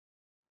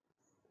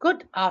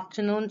Good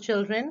afternoon,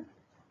 children.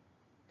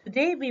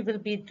 Today we will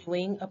be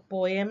doing a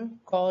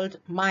poem called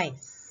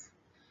Mice,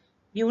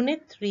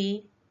 Unit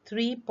 3,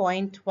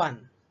 3.1.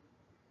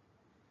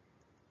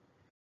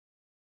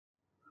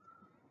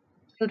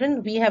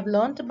 Children, we have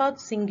learnt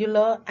about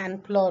singular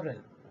and plural,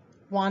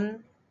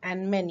 one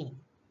and many.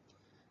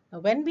 Now,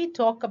 when we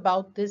talk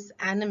about this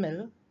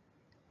animal,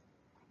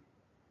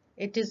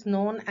 it is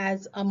known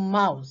as a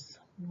mouse,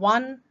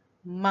 one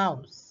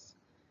mouse.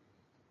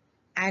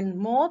 And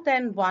more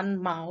than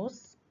one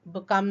mouse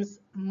becomes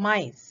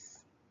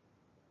mice.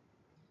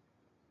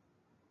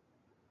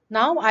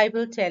 Now I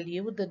will tell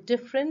you the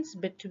difference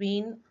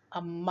between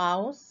a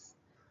mouse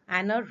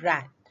and a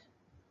rat.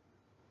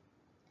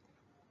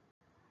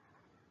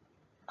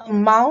 A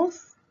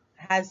mouse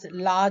has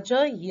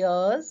larger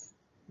ears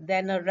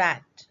than a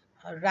rat.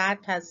 A rat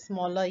has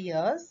smaller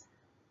ears.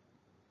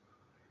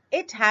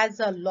 It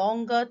has a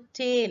longer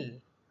tail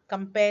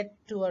compared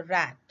to a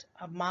rat.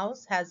 A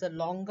mouse has a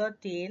longer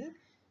tail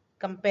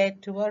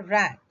compared to a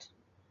rat.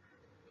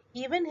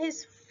 Even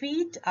his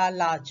feet are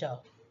larger.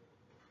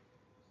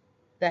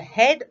 The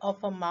head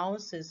of a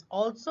mouse is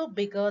also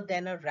bigger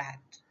than a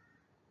rat.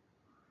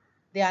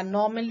 They are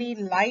normally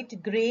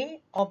light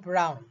gray or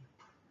brown.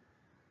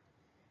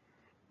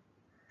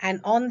 And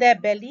on their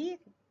belly,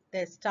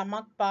 their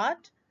stomach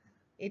part,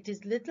 it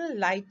is little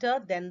lighter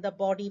than the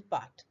body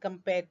part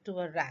compared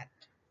to a rat.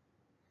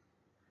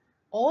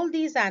 All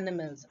these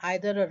animals,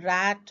 either a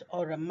rat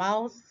or a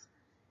mouse,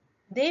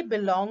 they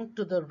belong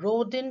to the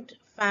rodent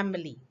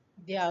family.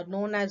 They are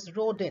known as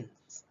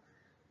rodents.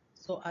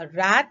 So a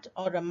rat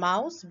or a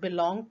mouse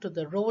belong to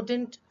the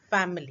rodent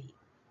family.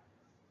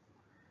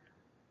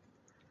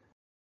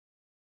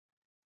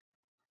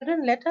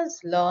 Children, let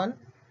us learn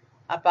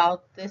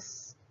about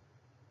this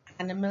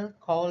animal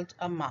called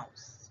a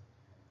mouse.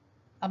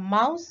 A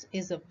mouse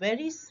is a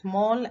very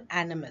small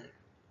animal.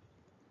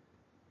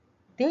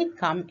 They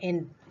come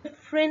in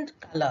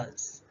different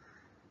colors: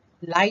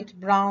 light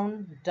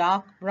brown,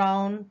 dark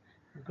brown,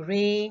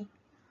 gray,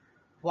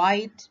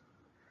 white,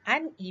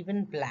 and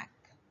even black.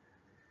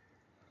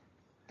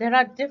 There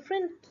are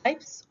different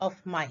types of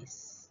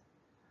mice.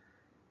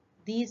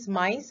 These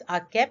mice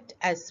are kept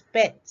as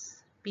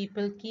pets.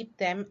 People keep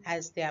them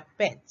as their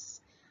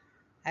pets.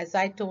 As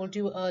I told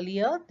you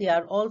earlier, they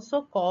are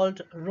also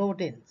called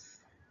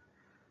rodents.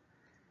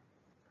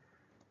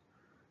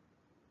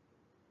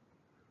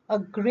 A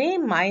gray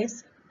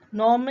mouse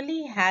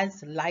normally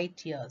has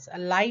light ears. A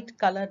light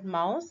colored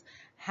mouse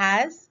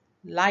has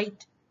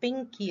light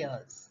pink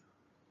ears.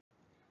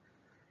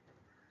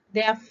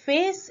 Their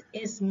face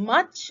is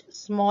much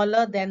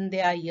smaller than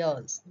their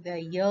ears. Their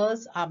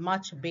ears are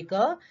much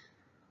bigger,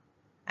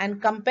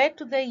 and compared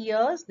to their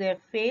ears, their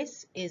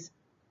face is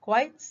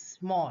quite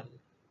small.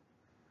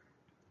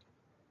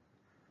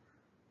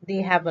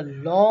 They have a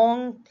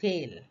long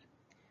tail,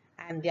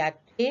 and their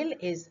tail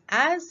is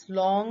as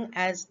long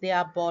as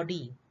their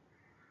body.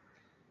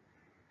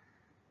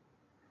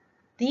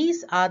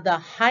 These are the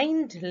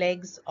hind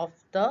legs of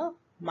the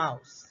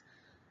mouse.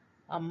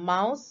 A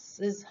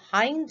mouse's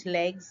hind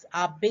legs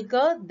are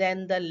bigger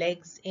than the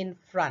legs in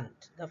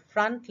front. The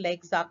front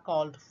legs are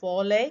called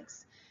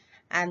forelegs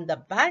and the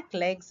back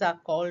legs are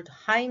called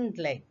hind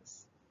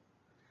legs.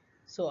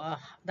 So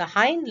the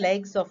hind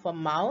legs of a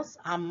mouse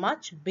are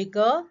much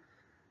bigger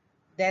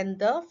than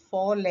the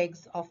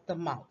forelegs of the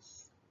mouse.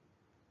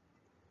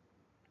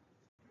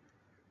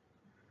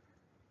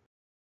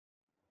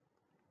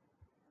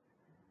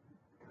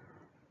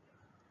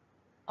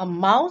 A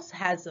mouse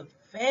has a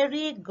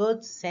very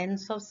good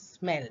sense of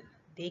smell.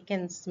 They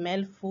can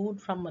smell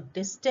food from a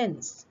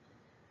distance.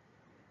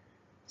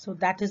 So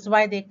that is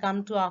why they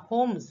come to our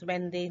homes.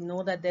 When they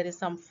know that there is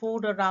some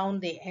food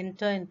around, they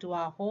enter into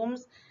our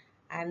homes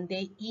and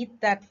they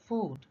eat that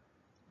food.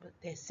 But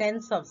their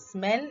sense of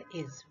smell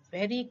is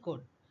very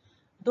good.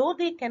 Though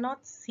they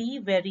cannot see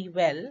very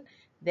well,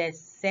 their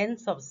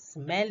sense of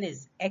smell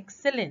is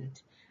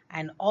excellent.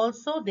 And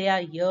also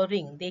their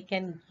hearing. They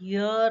can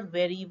hear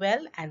very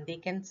well and they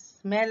can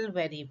smell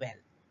very well.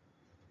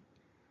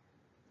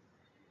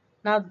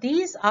 Now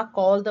these are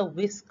called the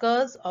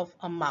whiskers of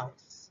a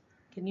mouse.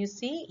 Can you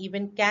see?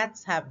 Even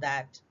cats have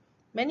that.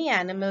 Many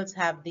animals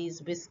have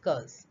these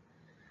whiskers.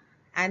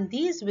 And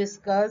these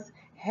whiskers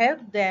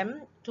help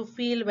them to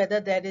feel whether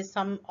there is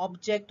some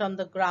object on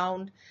the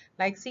ground.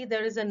 Like see,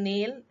 there is a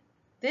nail.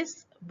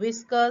 This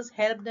whiskers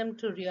help them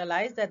to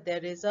realize that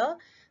there is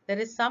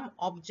some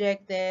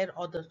object there,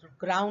 or the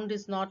ground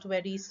is not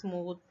very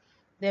smooth.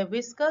 Their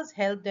whiskers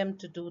help them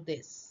to do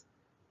this.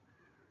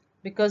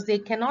 Because they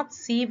cannot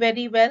see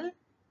very well,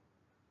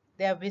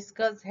 their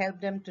whiskers help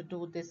them to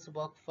do this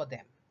work for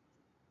them.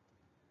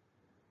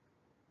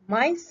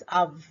 Mice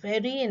are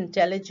very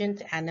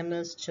intelligent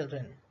animals,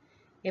 children.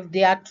 If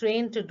they are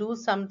trained to do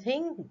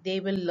something, they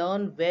will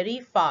learn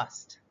very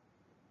fast.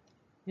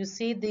 You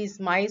see these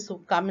mice who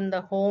come in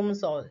the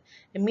homes, or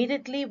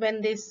immediately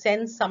when they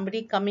sense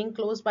somebody coming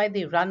close by,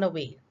 they run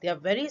away. They are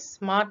very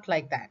smart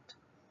like that.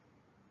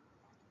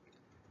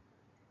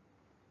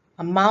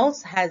 A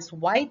mouse has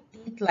white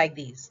teeth like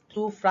these,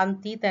 two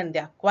front teeth, and they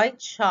are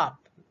quite sharp.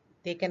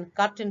 They can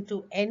cut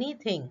into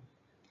anything.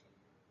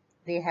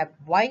 They have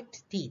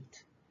white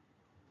teeth.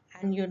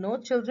 And you know,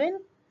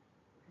 children,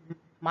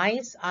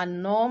 mice are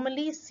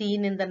normally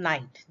seen in the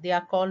night. They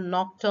are called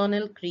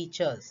nocturnal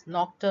creatures.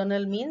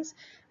 Nocturnal means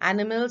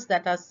animals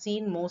that are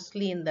seen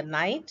mostly in the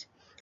night,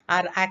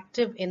 are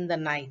active in the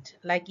night.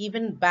 Like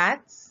even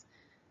bats,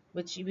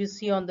 which you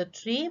see on the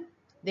tree,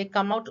 they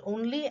come out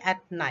only at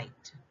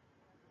night.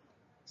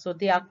 So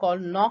they are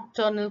called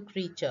nocturnal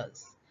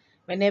creatures.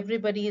 When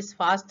everybody is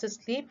fast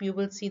asleep, you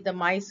will see the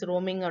mice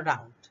roaming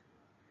around.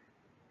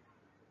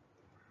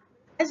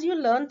 As you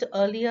learnt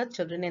earlier,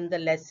 children, in the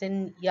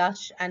lesson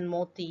Yash and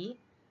Moti,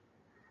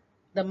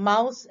 the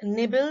mouse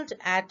nibbled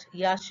at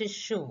Yash's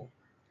shoe.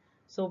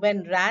 So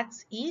when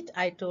rats eat,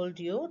 I told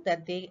you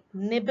that they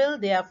nibble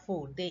their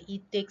food.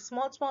 They take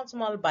small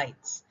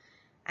bites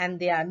and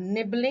they are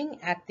nibbling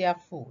at their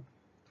food.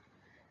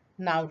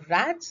 Now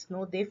rats,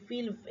 no, they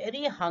feel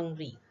very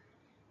hungry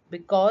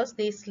because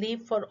they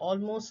sleep for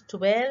almost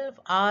 12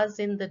 hours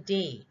in the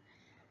day,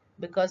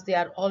 because they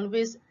are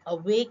always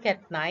awake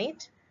at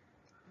night.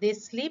 They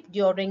sleep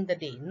during the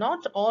day.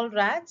 Not all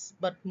rats,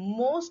 but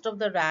most of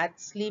the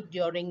rats sleep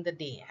during the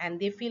day and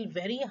they feel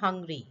very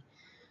hungry.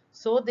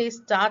 So they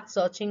start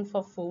searching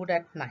for food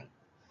at night.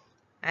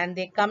 And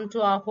they come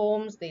to our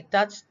homes, they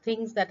touch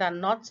things that are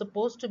not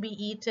supposed to be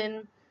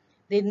eaten.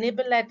 They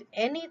nibble at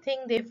anything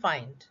they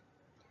find.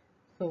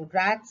 So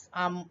rats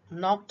are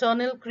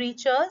nocturnal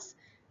creatures.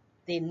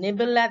 They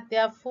nibble at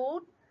their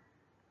food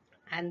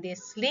and they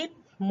sleep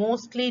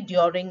mostly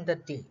during the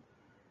day.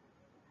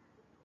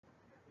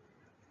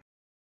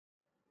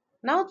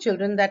 Now,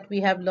 children, that we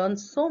have learned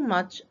so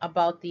much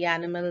about the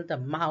animal, the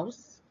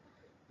mouse,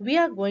 we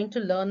are going to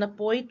learn a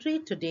poetry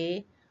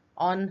today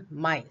on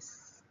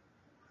mice.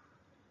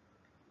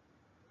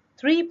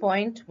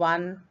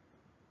 3.1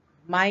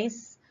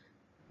 Mice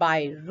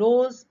by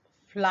Rose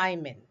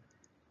Flyman.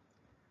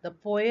 The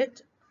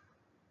poet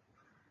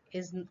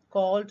is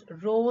called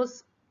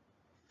Rose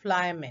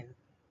Flyman.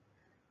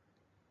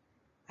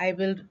 I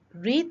will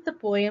read the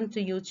poem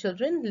to you,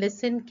 children.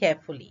 Listen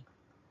carefully.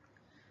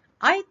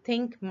 I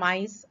think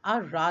mice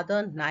are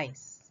rather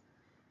nice.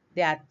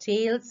 Their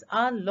tails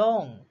are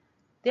long,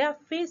 their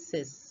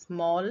faces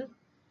small,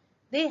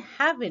 they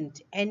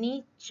haven't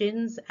any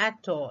chins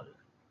at all.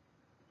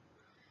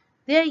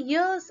 Their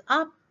ears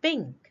are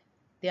pink,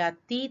 their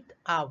teeth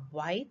are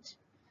white,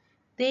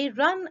 they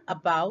run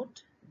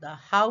about the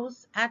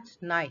house at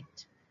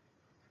night.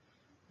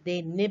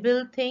 They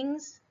nibble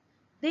things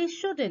they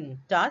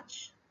shouldn't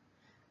touch,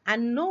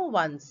 and no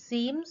one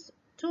seems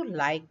to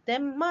like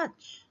them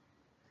much.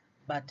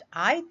 But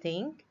I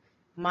think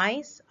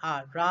mice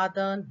are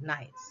rather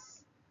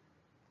nice.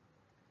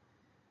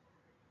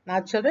 Now,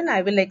 children,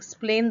 I will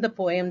explain the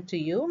poem to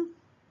you.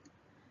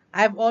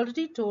 I have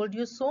already told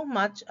you so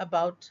much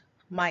about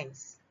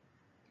mice,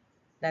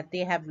 that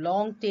they have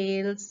long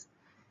tails,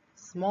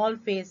 small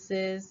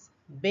faces,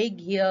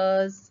 big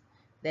ears,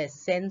 their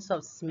sense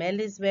of smell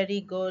is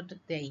very good,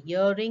 their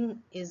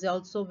hearing is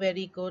also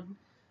very good.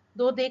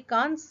 Though they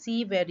can't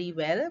see very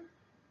well,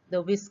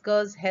 the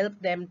whiskers help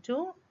them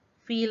to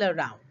feel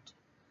around.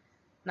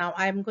 Now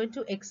I am going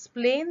to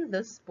explain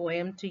this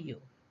poem to you.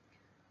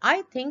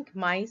 I think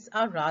mice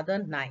are rather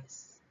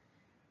nice.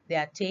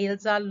 Their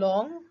tails are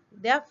long,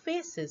 their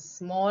faces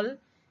small,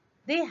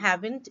 they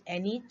haven't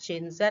any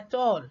chins at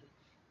all.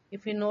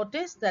 If you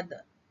notice that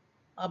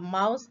a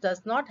mouse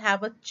does not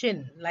have a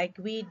chin like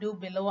we do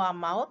below our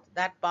mouth,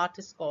 that part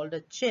is called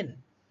a chin.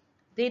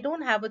 They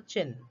don't have a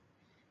chin.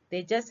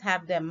 They just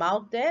have their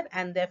mouth there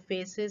and their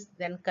faces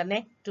then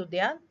connect to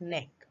their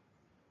neck.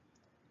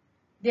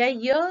 Their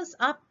ears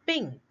are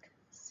pink.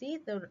 See,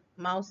 the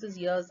mouse's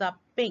ears are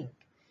pink.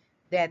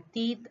 Their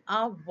teeth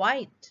are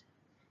white.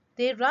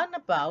 They run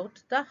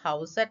about the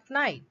house at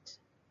night.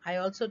 I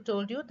also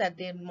told you that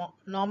they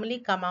normally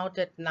come out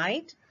at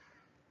night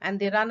and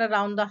they run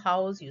around the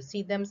house. You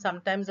see them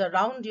sometimes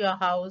around your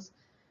house.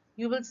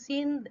 You will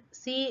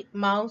see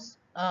mouse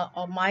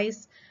or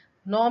mice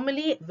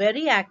normally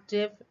very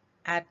active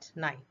at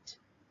night.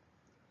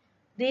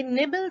 They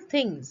nibble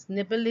things.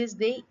 Nibble is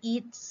they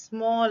eat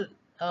small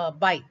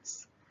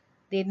bites.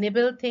 They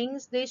nibble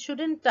things they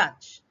shouldn't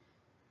touch.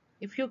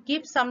 If you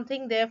keep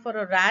something there for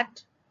a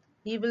rat,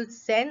 he will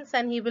sense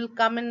and he will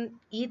come and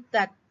eat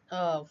that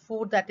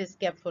food that is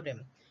kept for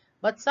him.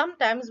 But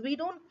sometimes we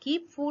don't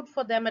keep food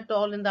for them at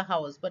all in the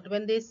house. But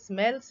when they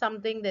smell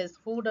something, there's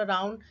food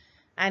around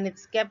and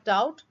it's kept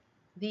out,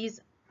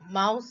 these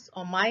mouse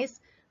or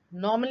mice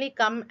normally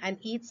come and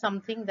eat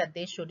something that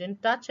they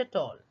shouldn't touch at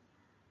all.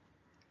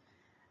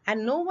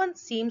 And no one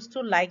seems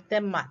to like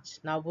them much.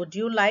 Now, would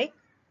you like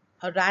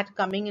a rat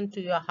coming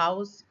into your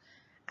house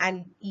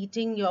and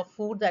eating your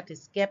food that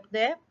is kept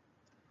there?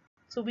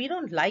 So we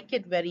don't like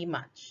it very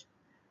much.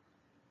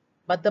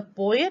 But the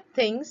poet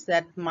thinks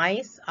that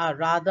mice are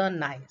rather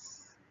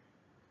nice.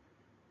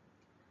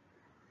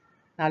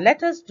 Now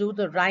let us do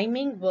the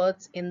rhyming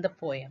words in the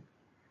poem.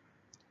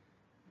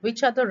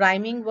 Which are the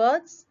rhyming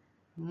words?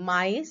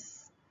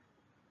 mice,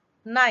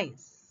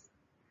 nice.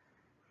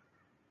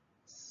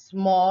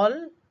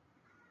 Small,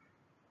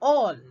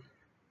 all.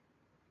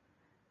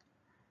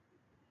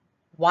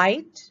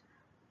 White,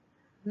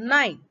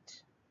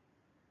 night.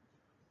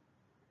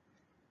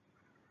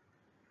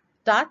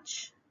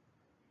 Touch,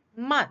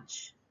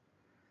 much.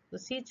 So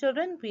see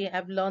children, we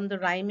have learned the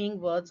rhyming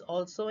words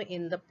also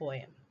in the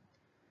poem.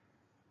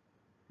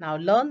 Now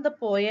learn the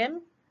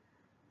poem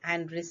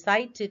and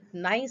recite it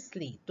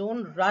nicely.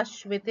 Don't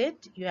rush with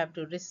it. You have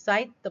to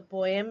recite the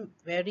poem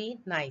very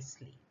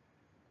nicely.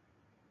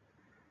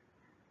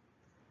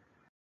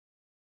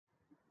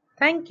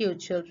 Thank you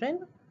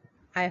children.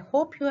 I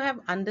hope you have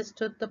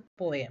understood the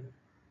poem.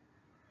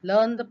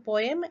 Learn the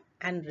poem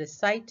and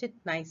recite it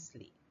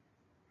nicely.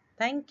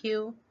 Thank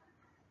you.